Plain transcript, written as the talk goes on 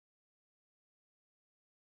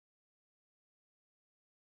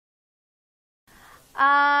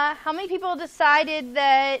How many people decided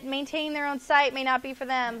that maintaining their own site may not be for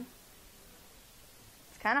them?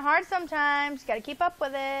 It's kind of hard sometimes. You got to keep up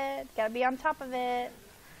with it. Got to be on top of it.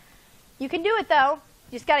 You can do it, though.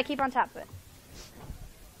 You just got to keep on top of it.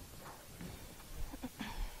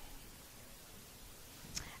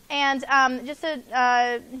 And just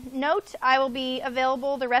a note, I will be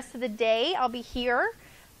available the rest of the day. I'll be here,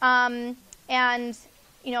 and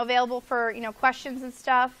available for questions and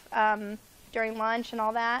stuff during lunch and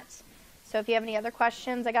all that. So if you have any other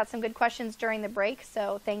questions, I got some good questions during the break.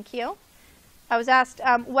 So thank you. I was asked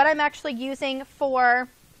what I'm actually using for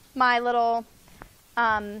my little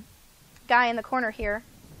guy in the corner here,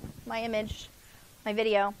 my image, my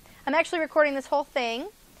video. I'm actually recording this whole thing.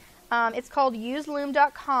 It's called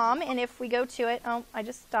useloom.com, and if we go to it, oh, I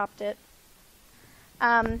just stopped it.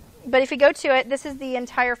 But if we go to it, this is the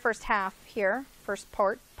entire first half here, first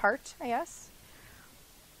part, I guess.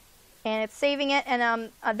 And it's saving it,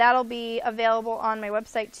 and that'll be available on my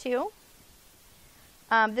website too.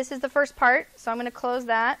 This is the first part, so I'm going to close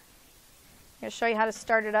that. I'm going to show you how to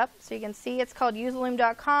start it up so you can see. It's called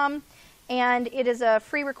useloom.com, and it is a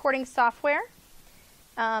free recording software.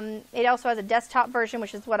 It also has a desktop version,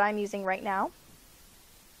 which is what I'm using right now.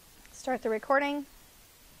 Start the recording.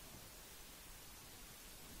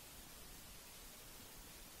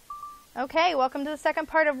 Okay, welcome to the second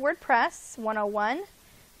part of WordPress 101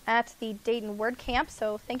 at the Dayton WordCamp,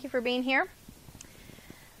 so thank you for being here.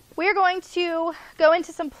 We're going to go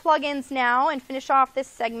into some plugins now and finish off this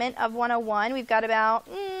segment of 101. We've got about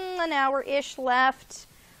an hour-ish left,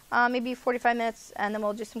 maybe 45 minutes, and then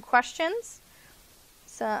we'll do some questions.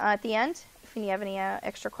 At the end, if you have any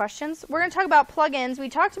extra questions. We're going to talk about plugins. We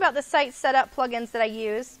talked about the site setup plugins that I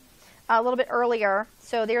use a little bit earlier.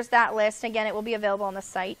 So there's that list. Again, it will be available on the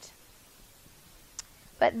site.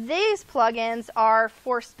 But these plugins are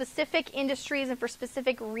for specific industries and for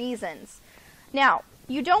specific reasons. Now,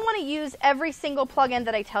 you don't want to use every single plugin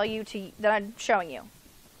that I tell you that I'm showing you.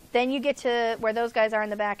 Then you get to where those guys are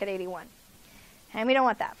in the back at 81. And we don't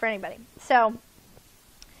want that for anybody. So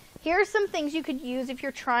here are some things you could use if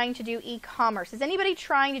you're trying to do e-commerce. Is anybody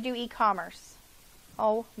trying to do e-commerce?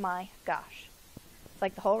 Oh my gosh. It's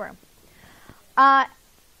like the whole room. Let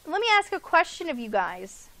me ask a question of you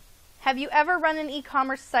guys. Have you ever run an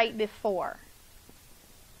e-commerce site before?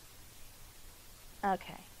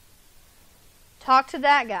 Okay. Talk to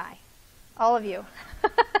that guy. All of you.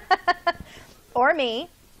 Or me.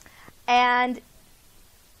 And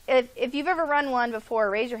if you've ever run one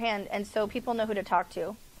before, raise your hand and so people know who to talk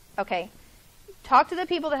to. Okay, talk to the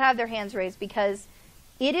people that have their hands raised because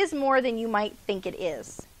it is more than you might think it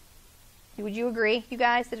is. Would you agree, you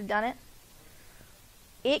guys that have done it?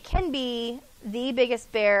 It can be the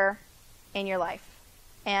biggest bear in your life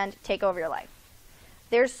and take over your life.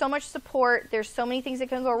 There's so much support. There's so many things that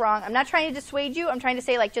can go wrong. I'm not trying to dissuade you. I'm trying to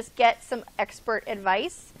say, like, just get some expert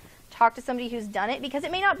advice. Talk to somebody who's done it because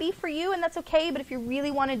it may not be for you, and that's okay, but if you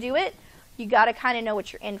really want to do it, you got to kind of know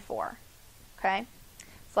what you're in for, okay?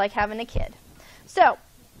 It's like having a kid. So,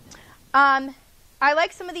 I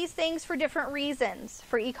like some of these things for different reasons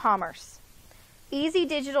for e-commerce. Easy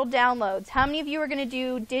digital downloads. How many of you are going to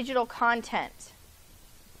do digital content?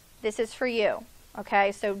 This is for you.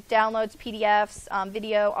 Okay, so downloads, PDFs,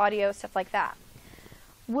 video, audio, stuff like that.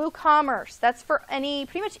 WooCommerce. That's for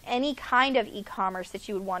pretty much any kind of e-commerce that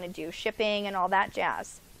you would want to do, shipping and all that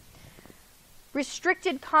jazz.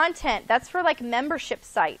 Restricted content. That's for like membership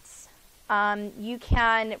sites. You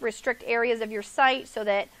can restrict areas of your site so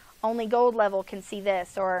that only gold level can see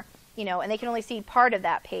this, or, and they can only see part of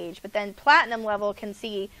that page, but then platinum level can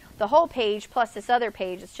see the whole page plus this other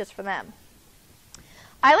page. It's just for them.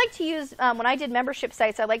 I like to use, when I did membership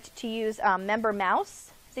sites, I liked to use Member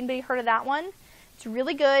Mouse. Has anybody heard of that one? It's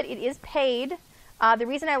really good. It is paid. The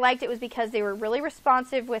reason I liked it was because they were really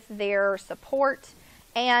responsive with their support,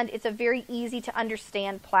 and it's a very easy to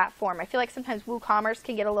understand platform. I feel like sometimes WooCommerce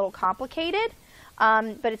can get a little complicated,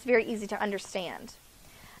 but it's very easy to understand.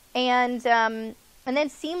 And then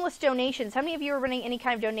seamless donations. How many of you are running any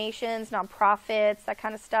kind of donations, nonprofits, that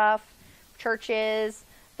kind of stuff, churches,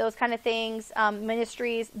 those kind of things,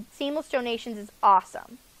 ministries? Seamless donations is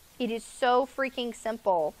awesome. It is so freaking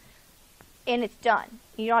simple, and it's done.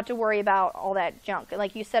 You don't have to worry about all that junk.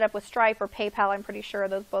 Like you set up with Stripe or PayPal, I'm pretty sure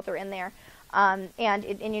those both are in there. And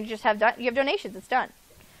you just have donations. It's done.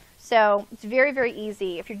 So it's very, very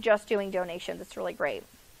easy. If you're just doing donations, it's really great.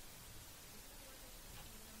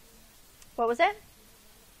 What was it?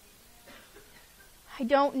 I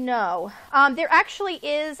don't know. There actually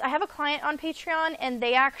is. I have a client on Patreon, and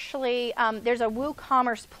they actually there's a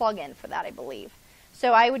WooCommerce plugin for that, I believe.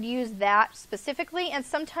 So I would use that specifically, and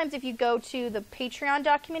sometimes if you go to the Patreon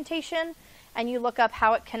documentation and you look up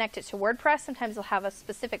how it connected to WordPress, sometimes they'll have a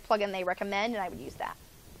specific plugin they recommend, and I would use that.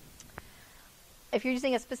 If you're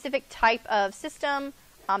using a specific type of system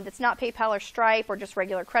that's not PayPal or Stripe or just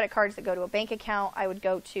regular credit cards that go to a bank account, I would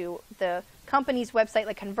go to the company's website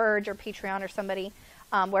like Converge or Patreon or somebody,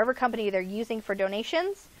 wherever company they're using for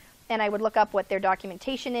donations, and I would look up what their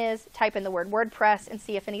documentation is, type in the word WordPress, and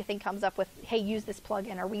see if anything comes up with, hey, use this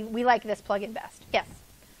plugin, or we like this plugin best. Yes?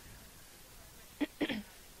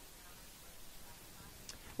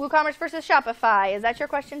 WooCommerce versus Shopify. Is that your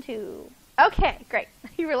question too? Okay, great.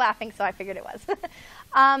 You were laughing, so I figured it was.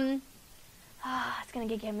 It's going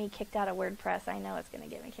to get me kicked out of WordPress. I know it's going to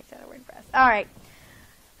get me kicked out of WordPress. All right.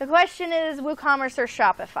 The question is WooCommerce or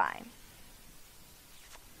Shopify?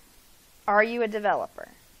 Are you a developer?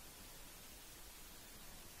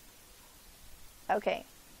 Okay.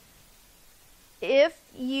 If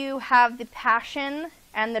you have the passion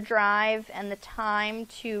and the drive and the time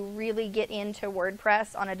to really get into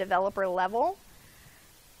WordPress on a developer level,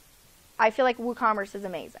 I feel like WooCommerce is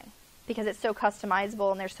amazing because it's so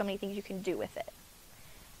customizable and there's so many things you can do with it.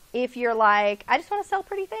 If you're like, I just want to sell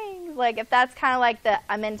pretty things, like if that's kind of like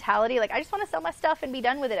a mentality, like I just want to sell my stuff and be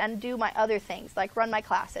done with it and do my other things, like run my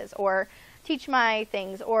classes or teach my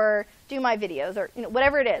things or do my videos or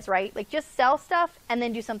whatever it is, right? Like just sell stuff and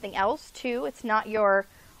then do something else too. It's not your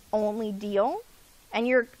only deal. And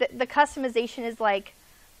the customization is like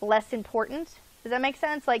less important. Does that make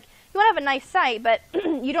sense? Like you want to have a nice site, but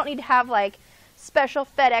you don't need to have like special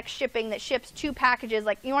FedEx shipping that ships 2 packages.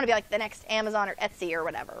 Like you want to be like the next Amazon or Etsy or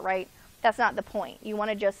whatever, right? That's not the point. You want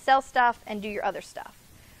to just sell stuff and do your other stuff.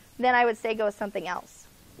 Then I would say go with something else.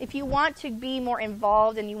 If you want to be more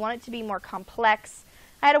involved and you want it to be more complex,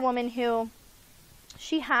 I had a woman who,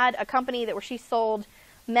 she had a company where she sold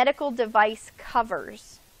medical device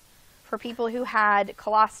covers for people who had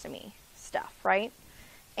colostomy stuff, right?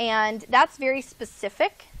 And that's very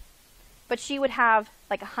specific, but she would have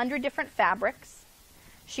like 100 different fabrics.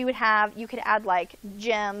 She would have, you could add like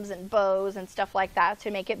gems and bows and stuff like that to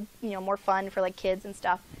make it, more fun for like kids and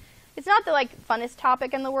stuff. It's not the like funnest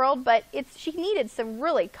topic in the world, but she needed some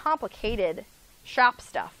really complicated shop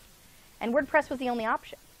stuff. And WordPress was the only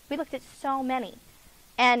option. We looked at so many.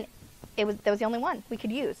 And that was the only one we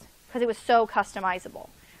could use because it was so customizable.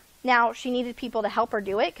 Now, she needed people to help her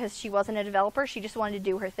do it because she wasn't a developer. She just wanted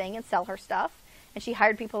to do her thing and sell her stuff. And she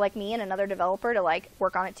hired people like me and another developer to like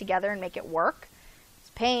work on it together and make it work. It's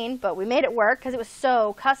a pain, but we made it work because it was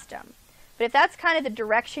so custom. But if that's kind of the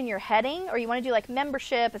direction you're heading, or you want to do like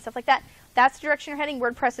membership and stuff like that, that's the direction you're heading.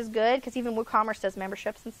 WordPress is good because even WooCommerce does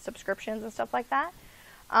memberships and subscriptions and stuff like that.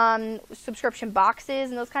 Subscription boxes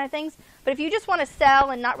and those kind of things. But if you just want to sell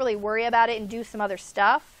and not really worry about it and do some other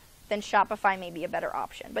stuff, then Shopify may be a better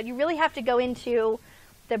option. But you really have to go into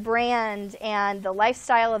the brand and the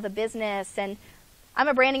lifestyle of the business. And I'm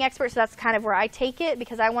a branding expert, so that's kind of where I take it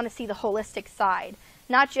because I want to see the holistic side.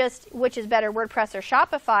 Not just which is better, WordPress or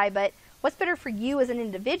Shopify, but what's better for you as an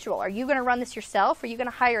individual? Are you going to run this yourself? Are you going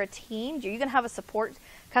to hire a team? Are you going to have a support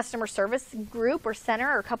customer service group or center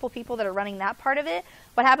or a couple people that are running that part of it?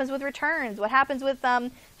 What happens with returns? What happens with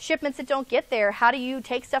shipments that don't get there? How do you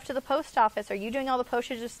take stuff to the post office? Are you doing all the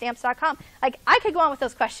postage of stamps.com? Like, I could go on with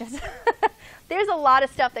those questions. There's a lot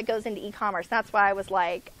of stuff that goes into e-commerce. That's why I was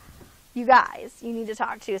like, you guys, you need to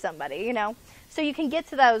talk to somebody, So you can get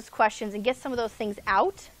to those questions and get some of those things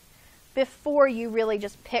out before you really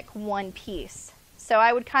just pick one piece. So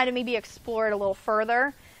I would kind of maybe explore it a little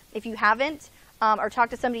further if you haven't, or talk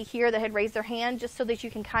to somebody here that had raised their hand just so that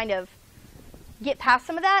you can kind of get past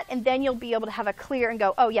some of that, and then you'll be able to have a clear and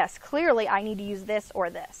go, oh yes, clearly I need to use this or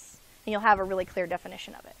this. And you'll have a really clear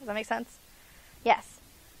definition of it. Does that make sense? Yes.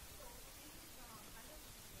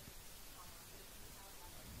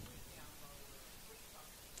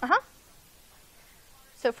 Uh-huh.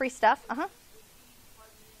 So free stuff, uh-huh.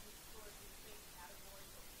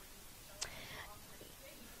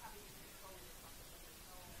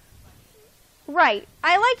 Right.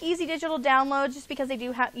 I like easy digital downloads just because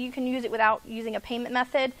you can use it without using a payment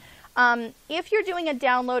method. If you're doing a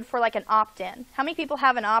download for like an opt-in, how many people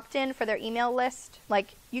have an opt-in for their email list?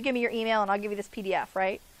 Like, you give me your email and I'll give you this PDF,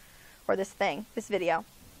 right? Or this thing, this video.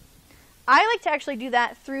 I like to actually do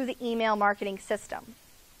that through the email marketing system.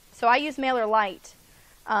 So I use MailerLite,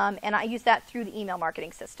 and I use that through the email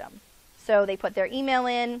marketing system. So they put their email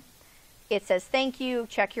in, it says thank you,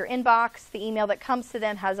 check your inbox, the email that comes to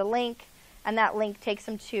them has a link, and that link takes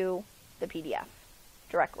them to the PDF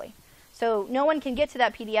directly. So no one can get to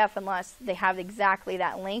that PDF unless they have exactly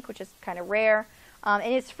that link, which is kind of rare.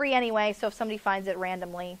 And it's free anyway, so if somebody finds it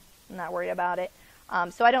randomly, I'm not worried about it.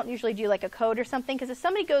 So I don't usually do like a code or something, because if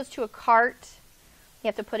somebody goes to a cart, you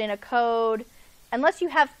have to put in a code. Unless you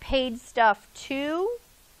have paid stuff too,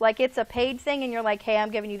 like it's a paid thing and you're like, hey, I'm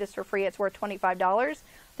giving you this for free, it's worth $25,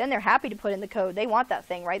 then they're happy to put in the code. They want that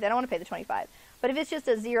thing, right? They don't want to pay the $25. But if it's just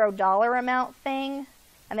a $0 amount thing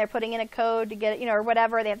and they're putting in a code to get it, or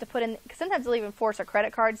whatever, they have to put in, because sometimes they'll even force a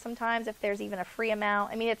credit card sometimes if there's even a free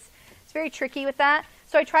amount. I mean, it's very tricky with that.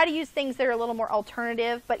 So I try to use things that are a little more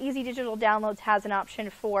alternative, but Easy Digital Downloads has an option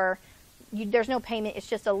for, there's no payment, it's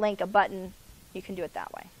just a link, a button. You can do it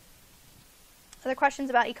that way. Other questions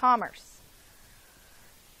about e-commerce?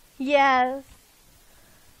 Yes.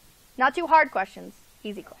 Not too hard questions,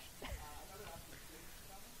 easy questions.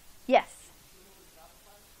 Yes.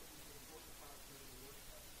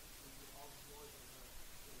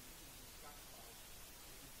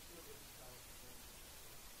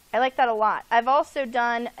 I like that a lot. I've also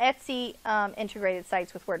done Etsy integrated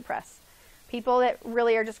sites with WordPress. People that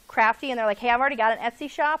really are just crafty and they're like, hey, I've already got an Etsy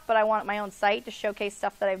shop, but I want my own site to showcase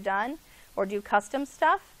stuff that I've done or do custom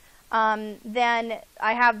stuff. Then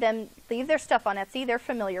I have them leave their stuff on Etsy. They're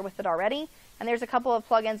familiar with it already. And there's a couple of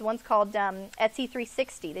plugins. One's called Etsy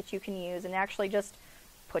 360 that you can use and actually just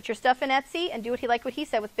put your stuff in Etsy and do what he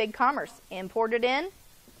said with BigCommerce. Import it in,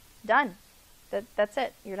 done. That's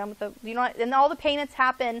it. You're done with the, and all the payments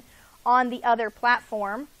happen on the other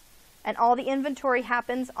platform, and all the inventory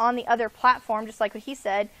happens on the other platform, just like what he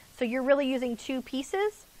said. So you're really using two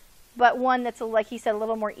pieces, but one that's, like he said, a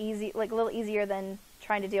little more easy, like a little easier than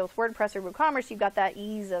trying to deal with WordPress or WooCommerce. You've got that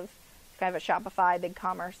ease of kind of a Shopify,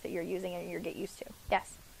 BigCommerce that you're using and you get used to.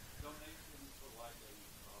 Yes.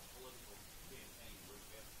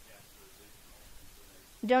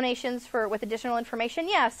 Donations for with additional information.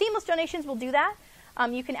 Yeah, Seamless Donations will do that.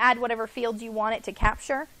 You can add whatever fields you want it to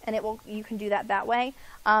capture, and you can do that way.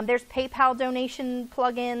 There's PayPal donation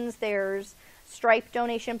plugins. There's Stripe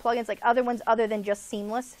donation plugins, like other ones other than just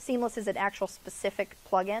Seamless. Seamless is an actual specific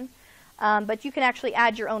plugin, but you can actually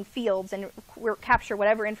add your own fields and capture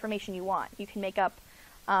whatever information you want. You can make up.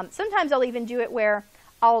 Sometimes I'll even do it where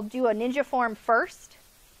I'll do a Ninja form first.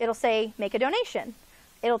 It'll say make a donation.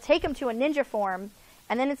 It'll take them to a Ninja form.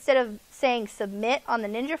 And then instead of saying submit on the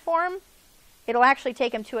Ninja form, it'll actually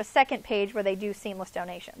take them to a second page where they do Seamless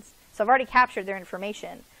donations. So I've already captured their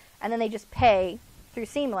information. And then they just pay through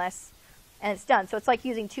Seamless, and it's done. So it's like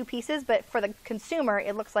using two pieces, but for the consumer,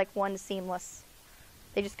 it looks like one Seamless.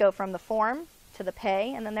 They just go from the form to the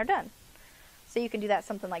pay, and then they're done. So you can do that,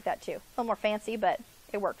 something like that too. A little more fancy, but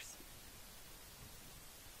it works.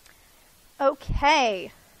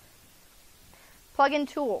 Okay. Plugin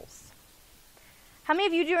tools. How many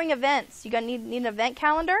of you are doing events? You need an event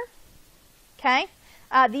calendar? Okay.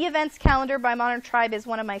 The events calendar by Modern Tribe is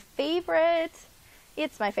one of my favorites.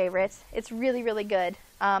 It's my favorite. It's really, really good.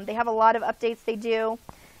 They have a lot of updates they do,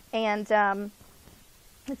 and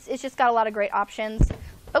it's just got a lot of great options.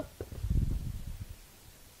 Oh,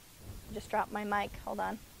 I just dropped my mic. Hold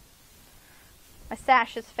on. My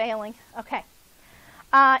sash is failing. Okay.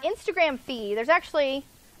 Instagram feed. There's actually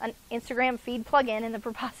an Instagram feed plugin in the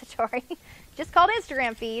repository, just called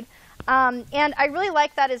Instagram feed. And I really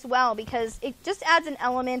like that as well because it just adds an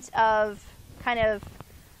element of kind of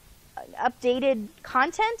updated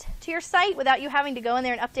content to your site without you having to go in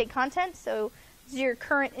there and update content. So this is your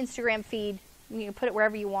current Instagram feed. You can put it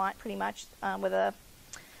wherever you want pretty much with a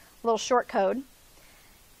little short code.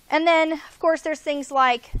 And then, of course, there's things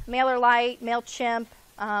like MailerLite, MailChimp,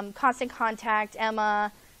 Constant Contact,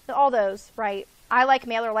 Emma, all those, right? I like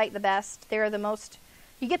MailerLite the best. They're the most,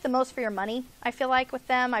 you get the most for your money, I feel like, with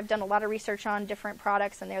them. I've done a lot of research on different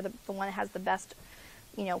products, and they're the one that has the best,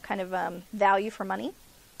 kind of value for money.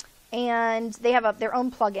 And they have their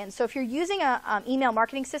own plugin. So if you're using an email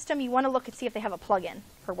marketing system, you want to look and see if they have a plugin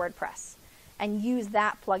for WordPress and use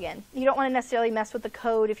that plugin. You don't want to necessarily mess with the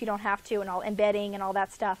code if you don't have to and all embedding and all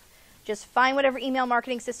that stuff. Just find whatever email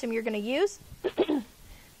marketing system you're going to use,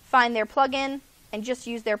 find their plugin, and just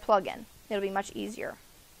use their plugin. It'll be much easier.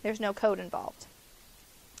 There's no code involved.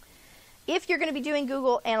 If you're going to be doing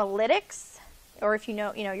Google Analytics, or if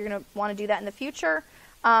you're going to want to do that in the future,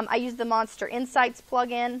 I use the Monster Insights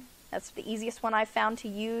plugin. That's the easiest one I've found to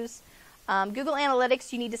use. Google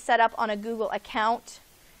Analytics, you need to set up on a Google account,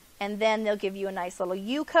 and then they'll give you a nice little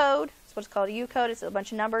U code. That's what's called a U code. It's a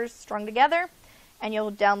bunch of numbers strung together, and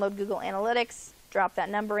you'll download Google Analytics, drop that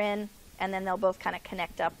number in, and then they'll both kind of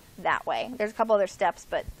connect up that way. There's a couple other steps,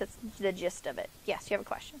 but that's the gist of it. Yes, you have a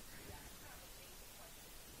question?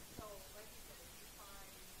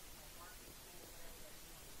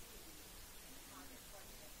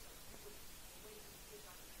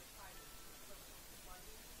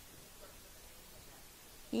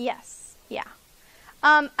 Yes, yeah.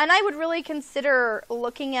 And I would really consider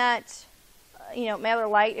looking at,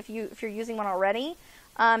 MailerLite if you're using one already,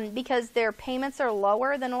 because their payments are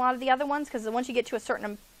lower than a lot of the other ones. Because once you get to a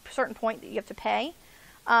certain point that you have to pay.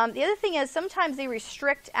 The other thing is sometimes they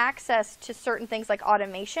restrict access to certain things like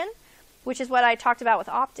automation, which is what I talked about with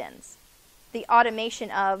opt-ins. The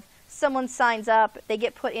automation of someone signs up, they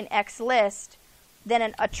get put in X list,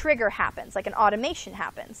 then a trigger happens, like an automation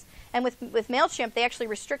happens. And with MailChimp, they actually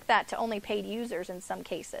restrict that to only paid users in some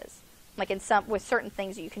cases, like with certain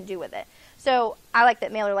things that you can do with it. So I like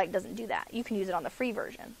that MailerLite doesn't do that. You can use it on the free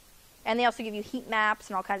version. And they also give you heat maps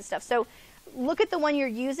and all kinds of stuff. So look at the one you're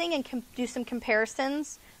using and do some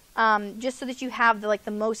comparisons, just so that you have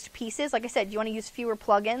the most pieces. Like I said, you want to use fewer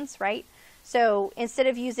plugins, right? So instead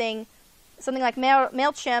of using something like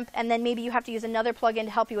MailChimp, and then maybe you have to use another plugin to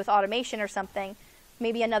help you with automation or something,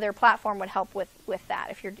 maybe another platform would help with that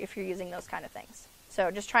if you're using those kind of things. So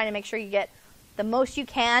just trying to make sure you get the most you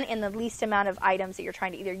can in the least amount of items that you're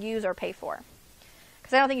trying to either use or pay for.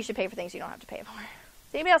 Because I don't think you should pay for things you don't have to pay for.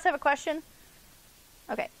 Does anybody else have a question?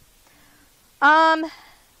 Okay.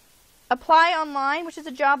 Apply online, which is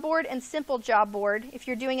a job board, and simple job board. If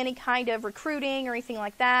you're doing any kind of recruiting or anything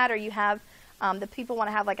like that, or you have the people want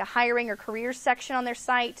to have like a hiring or careers section on their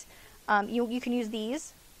site, you can use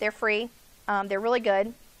these. They're free. They're really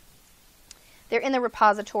good. They're in the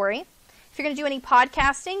repository. If you're going to do any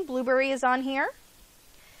podcasting, Blueberry is on here.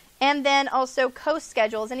 And then also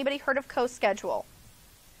CoSchedule. Has anybody heard of CoSchedule?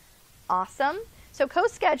 Awesome. So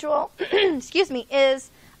CoSchedule, excuse me,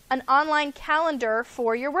 is an online calendar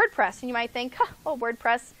for your WordPress. And you might think, well,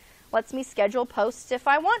 WordPress lets me schedule posts if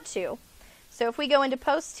I want to. So if we go into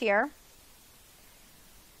posts here,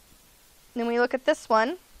 then we look at this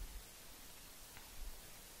one,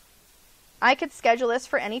 I could schedule this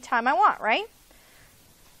for any time I want, right?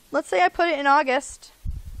 Let's say I put it in August,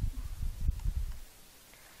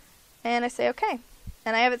 and I say okay,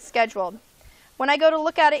 and I have it scheduled. When I go to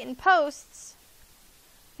look at it in posts,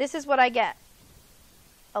 this is what I get.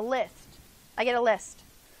 A list. I get a list.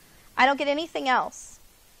 I don't get anything else.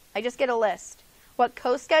 I just get a list. What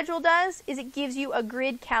CoSchedule does is it gives you a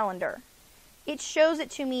grid calendar. It shows it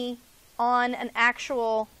to me on an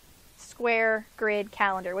actual square grid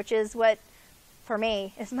calendar, which is what, for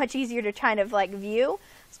me, is much easier to kind of view,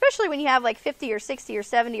 especially when you have 50 or 60 or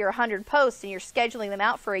 70 or 100 posts and you're scheduling them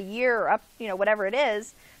out for a year or up, whatever it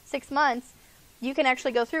is, 6 months. You can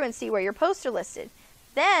actually go through and see where your posts are listed.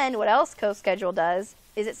 Then what else CoSchedule does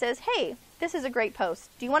is it says, hey, this is a great post.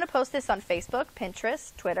 Do you want to post this on Facebook,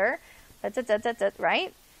 Pinterest, Twitter,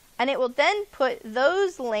 right? And it will then put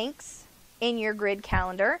those links in your grid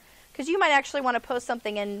calendar, because you might actually want to post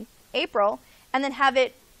something in April and then have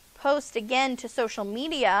it post again to social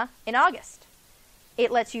media in August. It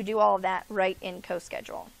lets you do all of that right in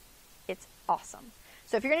CoSchedule. It's awesome.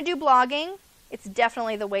 So if you're going to do blogging, it's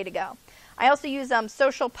definitely the way to go. I also use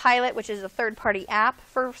Social Pilot, which is a third-party app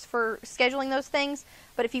for scheduling those things.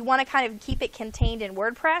 But if you want to kind of keep it contained in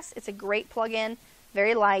WordPress, it's a great plugin,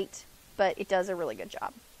 very light, but it does a really good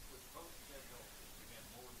job.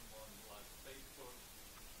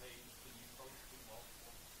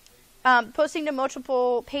 Posting to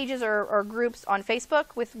multiple pages or groups on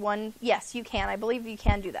Facebook with one, yes, you can. I believe you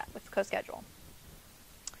can do that with CoSchedule.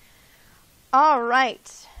 All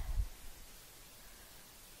right.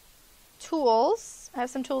 Tools. I have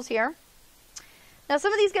some tools here. Now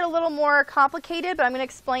some of these get a little more complicated, but I'm going to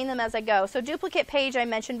explain them as I go. So duplicate page I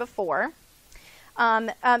mentioned before.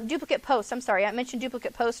 Duplicate post, I'm sorry, I mentioned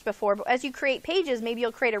duplicate post before, but as you create pages, maybe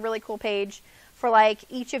you'll create a really cool page for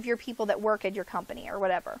each of your people that work at your company or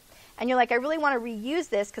whatever. And you're like, I really want to reuse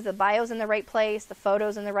this because the bio's in the right place, the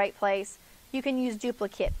photo's in the right place. You can use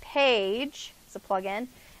duplicate page, it's a plugin,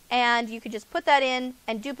 and you could just put that in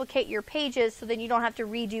and duplicate your pages so then you don't have to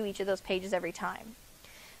redo each of those pages every time.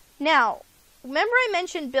 Now, remember I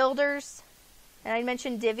mentioned builders and I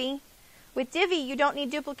mentioned Divi? With Divi, you don't need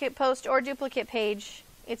duplicate post or duplicate page.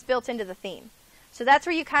 It's built into the theme. So that's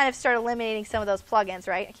where you kind of start eliminating some of those plugins,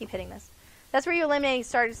 right? I keep hitting this. That's where you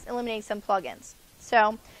start eliminating some plugins.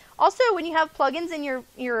 So also, when you have plugins in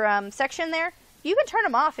your section there, you can turn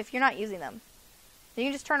them off if you're not using them. You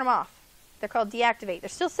can just turn them off. They're called deactivate. They're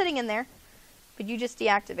still sitting in there, but you just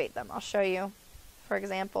deactivate them. I'll show you. For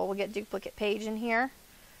example, we'll get duplicate page in here.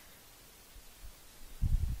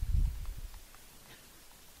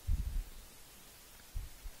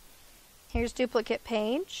 Here's duplicate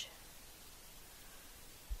page.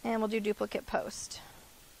 And we'll do duplicate post.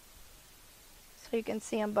 So you can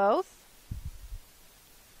see them both.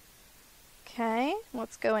 Okay,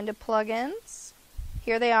 let's go into plugins.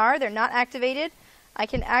 Here they are. They're not activated. I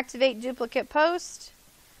can activate duplicate post.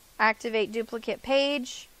 activate duplicate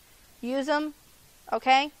page, use them.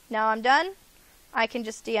 Okay, now I'm done. I can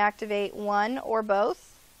just deactivate one or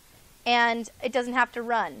both, and it doesn't have to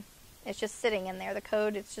run. It's just sitting in there. The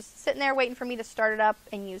code, it's just sitting there waiting for me to start it up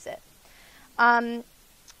and use it.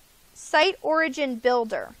 Site Origin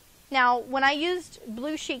Builder. Now, when I used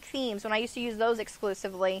Blue Chic themes, when I used to use those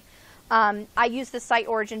exclusively, I used the Site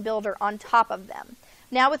Origin Builder on top of them.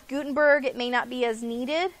 Now with Gutenberg, it may not be as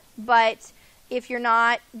needed, but if you're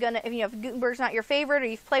not gonna, if Gutenberg's not your favorite, or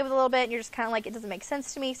you've played with it a little bit and you're just kind of like, it doesn't make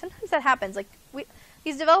sense to me, sometimes that happens. Like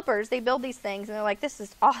these developers, they build these things and they're like, this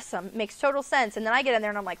is awesome, it makes total sense, and then I get in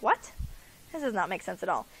there and I'm like, what? This does not make sense at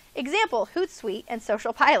all. Example, Hootsuite and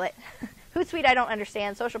Social Pilot. Hootsuite I don't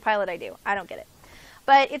understand, Social Pilot I do. I don't get it.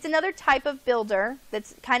 But it's another type of builder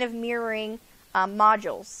that's kind of mirroring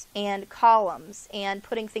modules and columns and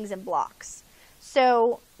putting things in blocks.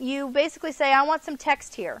 So you basically say, I want some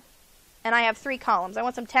text here, and I have 3 columns. I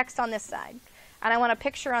want some text on this side, and I want a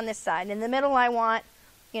picture on this side. And in the middle I want,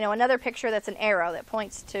 another picture that's an arrow that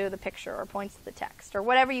points to the picture or points to the text, or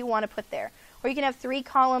whatever you want to put there. Or you can have 3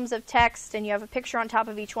 columns of text and you have a picture on top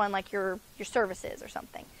of each one, like your services or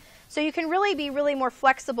something. So you can really be more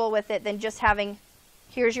flexible with it than just having,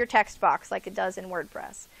 here's your text box like it does in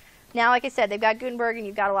WordPress. Now, like I said, they've got Gutenberg and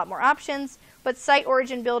you've got a lot more options, but Site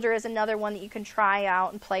Origin Builder is another one that you can try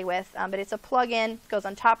out and play with. But it's a plugin, goes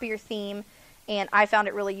on top of your theme, and I found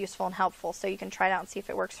it really useful and helpful, so you can try it out and see if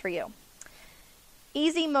it works for you.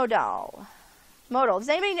 Easy Modal. Modal. Does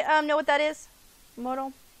anybody know what that is?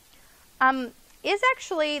 Modal? Is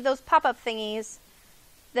actually those pop-up thingies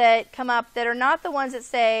that come up that are not the ones that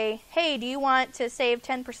say, hey, do you want to save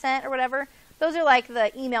 10% or whatever? Those are like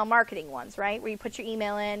the email marketing ones, right? Where you put your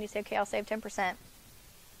email in, you say, okay, I'll save 10%.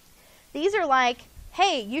 These are like,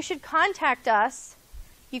 hey, you should contact us.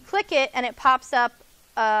 You click it and it pops up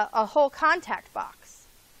a whole contact box.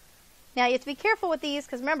 Now you have to be careful with these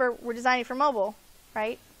because remember, we're designing for mobile,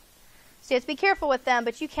 right? So you have to be careful with them,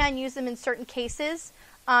 but you can use them in certain cases.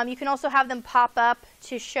 You can also have them pop up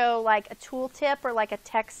to show like a tool tip or like a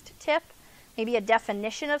text tip, maybe a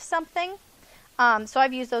definition of something. So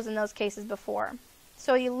I've used those in those cases before.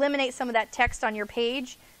 So you eliminate some of that text on your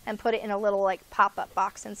page and put it in a little like pop-up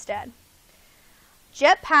box instead.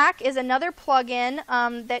 Jetpack is another plugin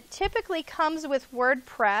that typically comes with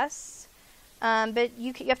WordPress, but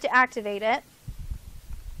you have to activate it.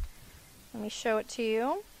 Let me show it to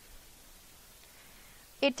you.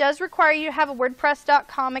 It does require you to have a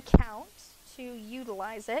WordPress.com account to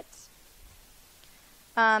utilize it.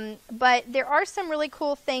 But there are some really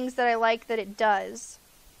cool things that I like that it does.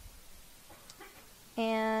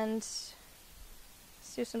 And let's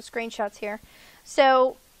do some screenshots here.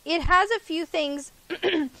 So it has a few things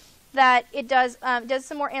that it does. It does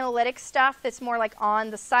some more analytics stuff that's more like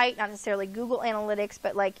on the site, not necessarily Google Analytics,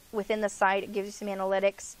 but like within the site it gives you some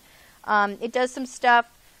analytics. It does some stuff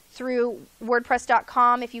through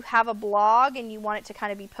WordPress.com. If you have a blog and you want it to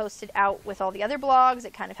kind of be posted out with all the other blogs,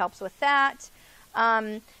 it kind of helps with that.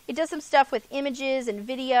 It does some stuff with images and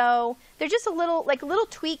video. They're just little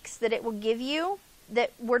tweaks that it will give you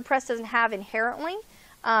that WordPress doesn't have inherently,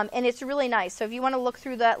 and it's really nice. So if you want to look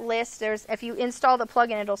through that list, if you install the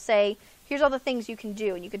plugin, it'll say, here's all the things you can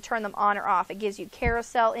do, and you can turn them on or off. It gives you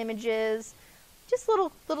carousel images, just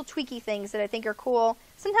little tweaky things that I think are cool.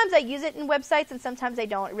 Sometimes I use it in websites and sometimes I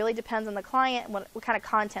don't. It really depends on the client and what kind of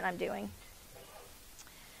content I'm doing.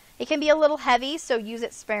 It can be a little heavy, so use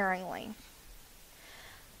it sparingly.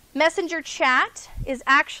 Messenger Chat is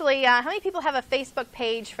actually, how many people have a Facebook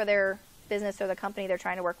page for their business or the company they're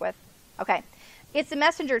trying to work with? Okay. It's a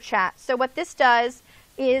Messenger Chat. So what this does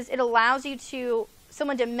is it allows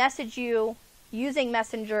someone to message you using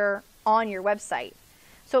Messenger on your website.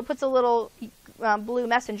 So it puts a little blue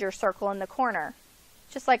messenger circle in the corner,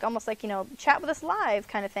 just like almost like, chat with us live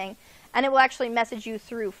kind of thing. And it will actually message you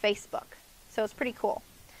through Facebook. So it's pretty cool.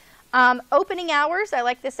 Opening hours, I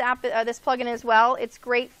like this app, this plugin as well. It's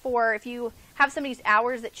great for if you have somebody's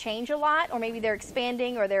hours that change a lot, or maybe they're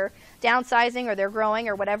expanding or they're downsizing or they're growing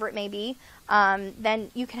or whatever it may be, then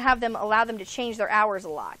you can allow them to change their hours a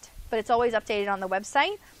lot. But it's always updated on the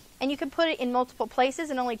website, and you can put it in multiple places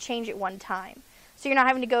and only change it one time. So you're not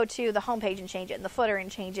having to go to the home page and change it, and the footer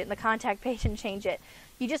and change it, and the contact page and change it.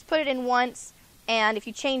 You just put it in once, and if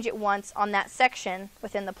you change it once on that section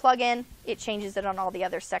within the plugin, it changes it on all the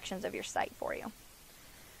other sections of your site for you.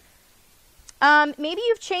 Maybe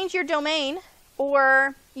you've changed your domain,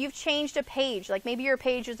 or you've changed a page. Like maybe your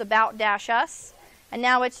page was about-us, and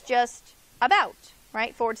now it's just about,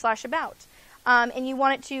 right? /about. And you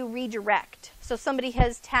want it to redirect. So somebody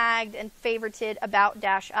has tagged and favorited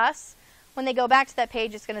about-us. When they go back to that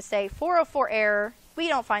page, it's going to say 404 error. we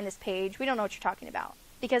don't find this page. We don't know what you're talking about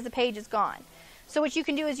because the page is gone. So what you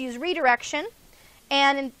can do is use redirection,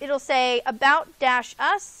 and it'll say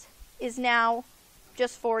about-us is now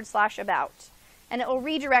just /about. And it will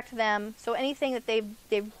redirect them, so anything that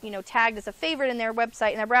they've tagged as a favorite in their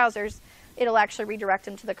website, in their browsers, it'll actually redirect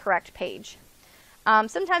them to the correct page.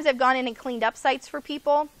 Sometimes I've gone in and cleaned up sites for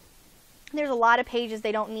people. There's a lot of pages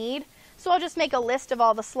they don't need. So I'll just make a list of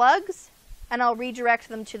all the slugs, and I'll redirect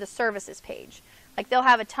them to the services page. Like they'll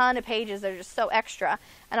have a ton of pages that are just so extra,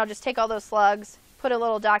 and I'll just take all those slugs, put a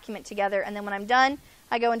little document together, and then when I'm done,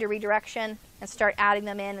 I go into redirection and start adding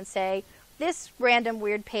them in and say, this random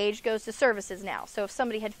weird page goes to services now. So if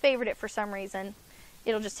somebody had favored it for some reason,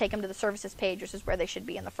 it'll just take them to the services page, which is where they should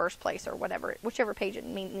be in the first place, or whatever, whichever page it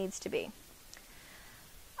needs to be.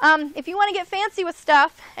 If you want to get fancy with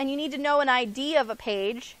stuff and you need to know an ID of a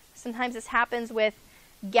page, sometimes this happens with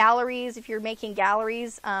galleries. If you're making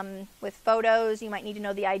galleries with photos, you might need to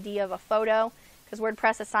know the ID of a photo because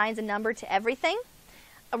WordPress assigns a number to everything.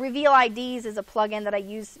 Reveal IDs is a plugin that I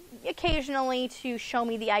use occasionally to show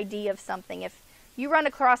me the ID of something. If you run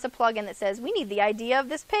across a plugin that says, we need the ID of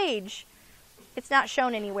this page, it's not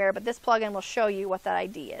shown anywhere, but this plugin will show you what that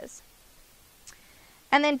ID is.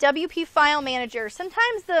 And then WP File Manager.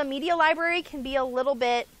 Sometimes the media library can be a little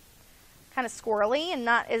bit kind of squirrely and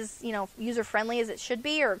not as user-friendly as it should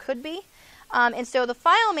be or it could be. And so the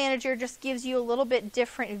File Manager just gives you a little bit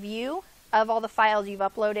different view of all the files you've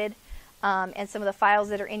uploaded and some of the files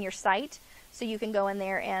that are in your site. So you can go in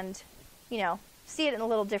there and see it in a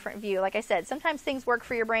little different view. Like I said, sometimes things work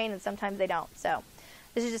for your brain and sometimes they don't. So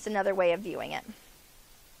this is just another way of viewing it.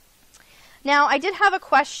 Now, I did have a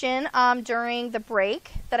question during the break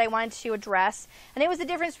that I wanted to address, and it was the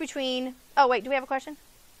difference between... Oh, wait, do we have a question?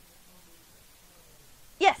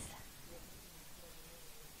 Yes.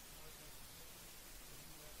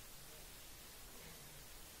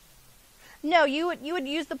 No, you would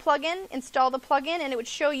use the plugin, install the plugin, and it would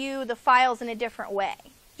show you the files in a different way,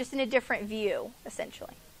 just in a different view,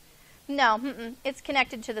 essentially. No, it's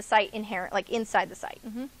connected to the site inherent, like inside the site.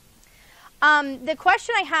 The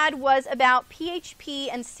question I had was about PHP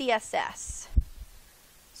and CSS.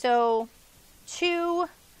 So, two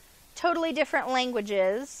totally different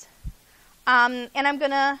languages. And I'm going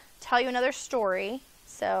to tell you another story.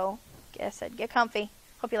 So, like I said, get comfy.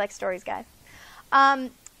 Hope you like stories, guys. When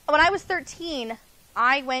I was 13,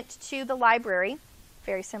 I went to the library,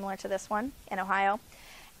 very similar to this one, in Ohio.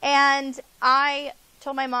 And I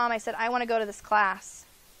told my mom, I said, I want to go to this class.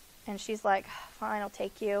 And she's like, fine, I'll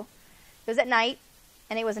take you. It was at night,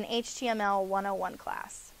 and it was an HTML 101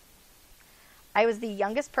 class. I was the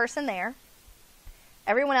youngest person there.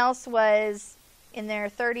 Everyone else was in their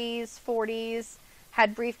 30s, 40s,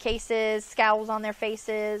 had briefcases, scowls on their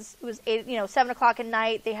faces. It was 7 o'clock at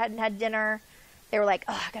night. They hadn't had dinner. They were like,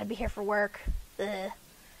 oh, I gotta be here for work. Ugh.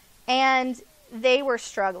 And they were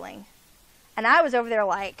struggling. And I was over there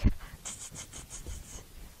like,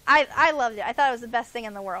 I loved it. I thought it was the best thing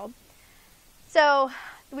in the world. So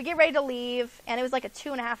we get ready to leave, and it was like a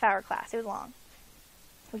 2.5-hour class. It was long.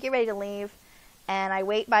 We get ready to leave, and I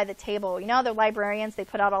wait by the table. You know, the librarians, they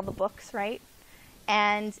put out all the books, right?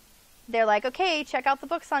 And they're like, okay, check out the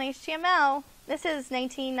books on HTML. This is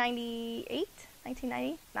 1998,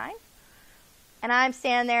 1999. And I'm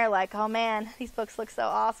standing there like, oh man, these books look so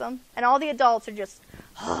awesome. And all the adults are just,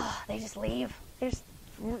 they just leave.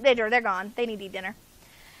 They're gone. They need to eat dinner.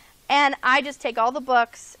 And I just take all the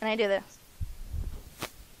books, and I do this.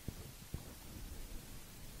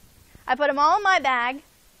 I put them all in my bag,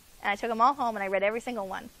 and I took them all home, and I read every single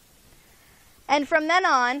one. And from then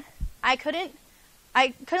on, I couldn't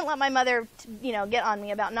let my mother, get on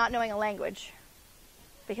me about not knowing a language,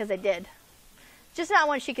 because I did. Just not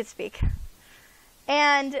one she could speak.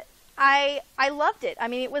 And I loved it. I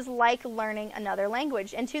mean, it was like learning another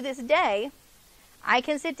language. And to this day, I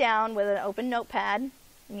can sit down with an open notepad,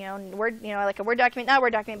 like a Word document, not a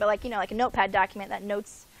Word document, but like a notepad document that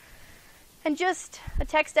notes, and just a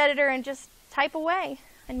text editor, and just type away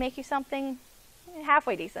and make you something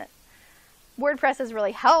halfway decent. WordPress has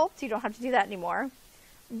really helped. You don't have to do that anymore.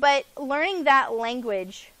 But learning that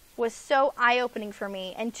language was so eye-opening for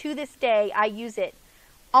me, and to this day, I use it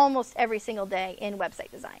almost every single day in website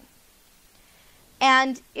design.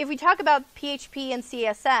 And if we talk about PHP and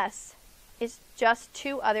CSS, it's just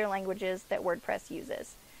two other languages that WordPress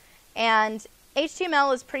uses. And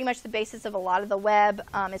HTML is pretty much the basis of a lot of the web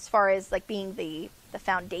as far as like being the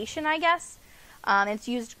foundation, I guess. It's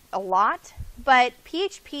used a lot, but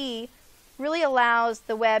PHP really allows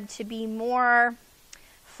the web to be more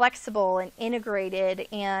flexible and integrated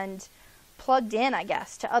and plugged in, I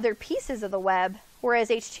guess, to other pieces of the web, whereas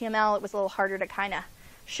HTML, it was a little harder to kind of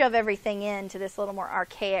shove everything into this little more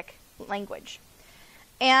archaic language.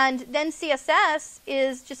 And then CSS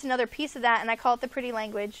is just another piece of that, and I call it the pretty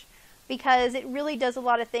language because it really does a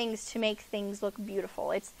lot of things to make things look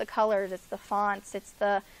beautiful. It's the colors, it's the fonts, it's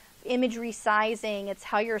the imagery sizing, it's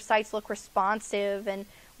how your sites look responsive, and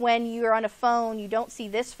when you're on a phone, you don't see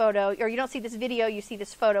this photo, or you don't see this video, you see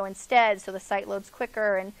this photo instead, so the site loads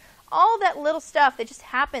quicker, and all that little stuff that just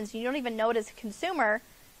happens, you don't even know it as a consumer,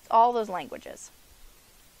 it's all those languages.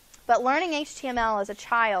 But learning HTML as a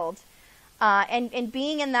child, and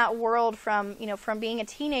being in that world from being a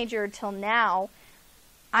teenager till now,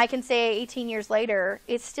 I can say 18 years later,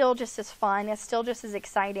 it's still just as fun, it's still just as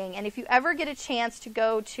exciting. And if you ever get a chance to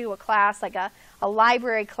go to a class, like a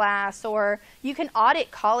library class, or you can audit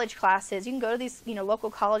college classes, you can go to these local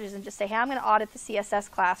colleges and just say, hey, I'm going to audit the CSS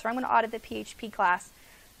class, or I'm going to audit the PHP class.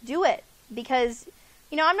 Do it, because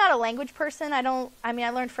I'm not a language person. I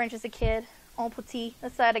learned French as a kid. En petit,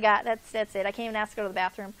 that's what I got. That's it. I can't even ask to go to the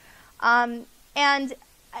bathroom. And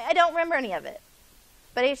I don't remember any of it.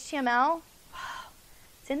 But HTML,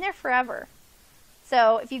 it's in there forever.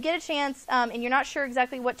 So if you get a chance and you're not sure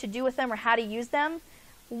exactly what to do with them or how to use them,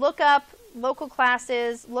 look up local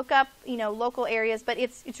classes, look up local areas. But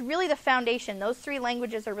it's really the foundation. Those three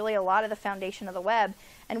languages are really a lot of the foundation of the web.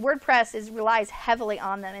 And WordPress relies heavily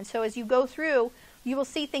on them. And so as you go through, you will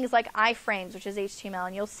see things like iframes, which is HTML,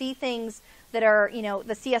 and you'll see things that are,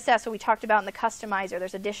 the CSS that we talked about in the customizer.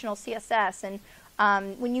 There's additional CSS,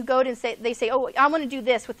 and when you go to they say, oh, I want to do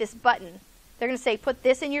this with this button. They're going to say, put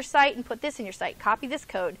this in your site and put this in your site. Copy this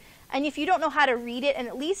code. And if you don't know how to read it and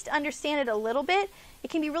at least understand it a little bit,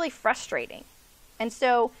 it can be really frustrating. And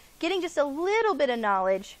so getting just a little bit of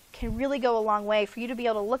knowledge can really go a long way for you to be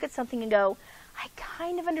able to look at something and go, I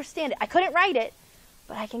kind of understand it. I couldn't write it,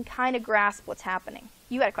 but I can kind of grasp what's happening.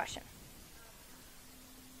 You had a question.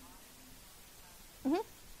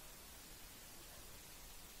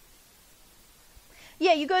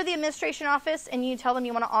 Yeah, you go to the administration office and you tell them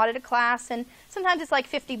you want to audit a class, and sometimes it's like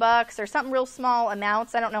 $50 or something real small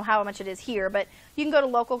amounts. I don't know how much it is here, but you can go to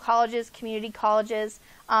local colleges, community colleges,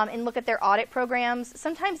 and look at their audit programs.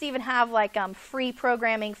 Sometimes they even have like free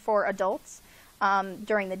programming for adults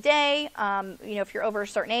during the day, if you're over a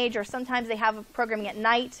certain age, or sometimes they have programming at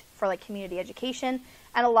night for like community education.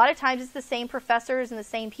 And a lot of times it's the same professors and the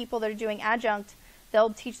same people that are doing adjunct. They'll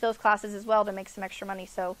teach those classes as well to make some extra money.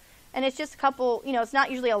 And it's just a couple, it's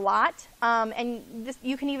not usually a lot. And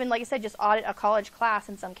you can even, like I said, just audit a college class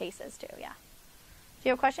in some cases too, yeah. Do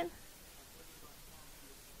you have a question?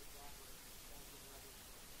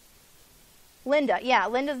 Linda, yeah,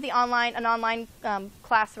 Linda's an online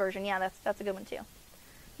class version. Yeah, that's a good one too.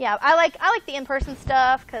 Yeah, I like the in-person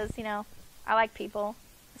stuff because I like people.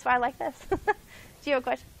 That's why I like this. Do you have a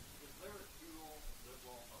question? Is there a tool that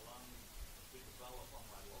will allow me to develop on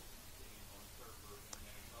my local machine on server and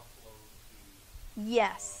then upload to?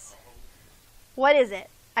 Yes. What is it?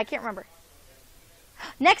 I can't remember.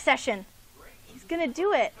 Next session. He's gonna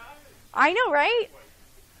do it. I know, right?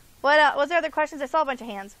 What was there other questions? I saw a bunch of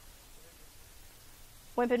hands.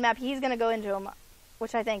 Wimpin map. He's gonna go into them,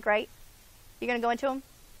 which I think, right? You're gonna go into them?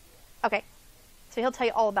 Okay. So he'll tell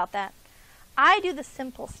you all about that. I do the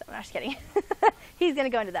simple stuff. No, I'm just kidding. He's going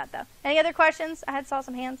to go into that, though. Any other questions? I saw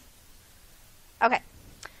some hands. Okay.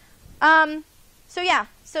 So, yeah.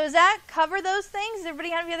 So, does that cover those things? Does everybody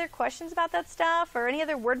have any other questions about that stuff? Or any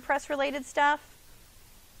other WordPress-related stuff?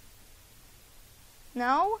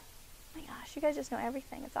 No? Oh, my gosh. You guys just know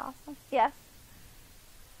everything. It's awesome. Yes?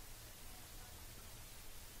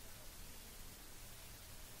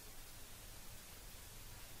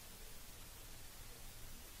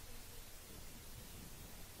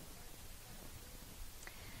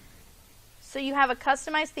 So you have a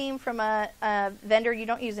customized theme from a vendor you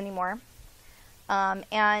don't use anymore,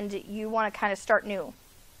 and you want to kind of start new.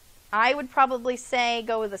 I would probably say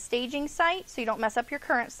go with a staging site so you don't mess up your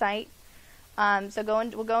current site. So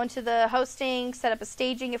we'll go into the hosting, set up a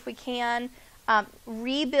staging if we can,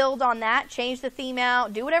 rebuild on that, change the theme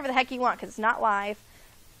out, do whatever the heck you want because it's not live.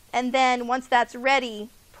 And then once that's ready,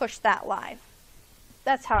 push that live.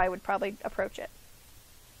 That's how I would probably approach it.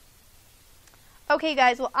 Okay,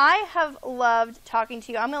 guys, well, I have loved talking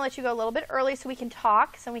to you. I'm going to let you go a little bit early so we can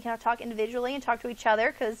talk individually and talk to each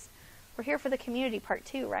other because we're here for the community part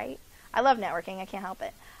too, right? I love networking. I can't help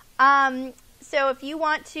it. So if you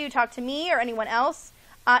want to talk to me or anyone else,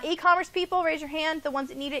 e-commerce people, raise your hand. The ones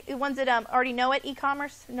that need it, the ones that already know it,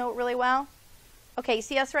 e-commerce, know it really well. Okay, you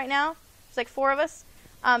see us right now? It's like 4 of us.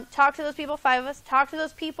 Talk to those people, 5 of us. Talk to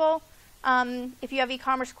those people if you have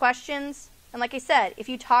e-commerce questions. And like I said, if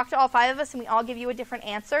you talk to all 5 of us and we all give you a different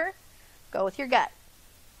answer, go with your gut,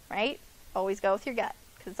 right? Always go with your gut.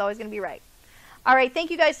 because it's always going to be right. All right, thank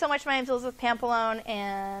you guys so much. My name is Elizabeth Pampalone,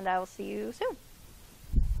 and I will see you soon.